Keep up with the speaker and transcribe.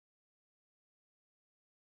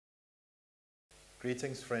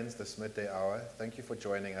Greetings, friends, this midday hour. Thank you for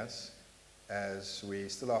joining us as we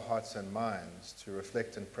still our hearts and minds to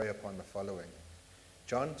reflect and pray upon the following.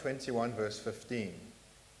 John 21, verse 15.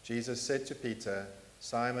 Jesus said to Peter,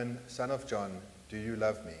 "Simon, son of John, do you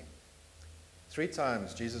love me?" 3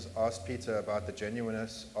 times Jesus asked Peter about the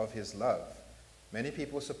genuineness of his love. Many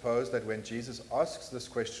people suppose that when Jesus asks this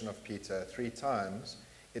question of Peter 3 times,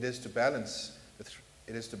 it is to balance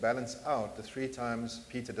out the 3 times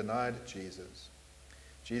Peter denied Jesus.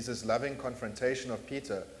 Jesus' loving confrontation of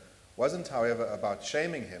Peter wasn't, however, about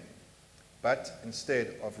shaming him, but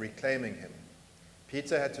instead of reclaiming him.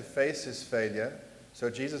 Peter had to face his failure,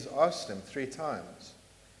 so Jesus asked him 3 times.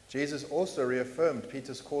 Jesus also reaffirmed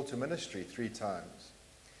Peter's call to ministry 3 times.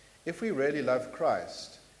 If we really love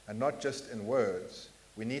Christ, and not just in words,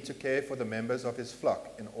 we need to care for the members of his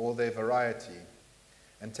flock in all their variety,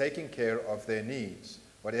 and taking care of their needs,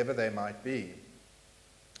 whatever they might be.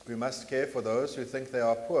 We must care for those who think they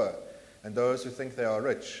are poor and those who think they are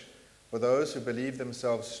rich, for those who believe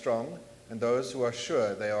themselves strong and those who are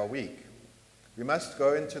sure they are weak. We must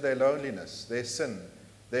go into their loneliness, their sin,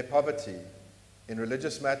 their poverty, in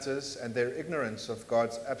religious matters and their ignorance of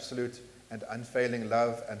God's absolute and unfailing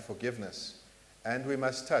love and forgiveness. And we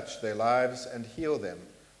must touch their lives and heal them.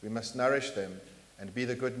 We must nourish them and be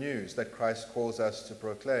the good news that Christ calls us to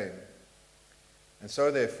proclaim. And so,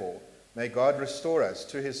 therefore, may God restore us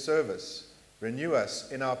to his service, renew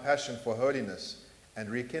us in our passion for holiness, and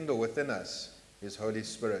rekindle within us his Holy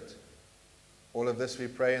Spirit. All of this we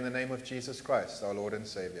pray in the name of Jesus Christ, our Lord and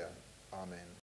Savior. Amen.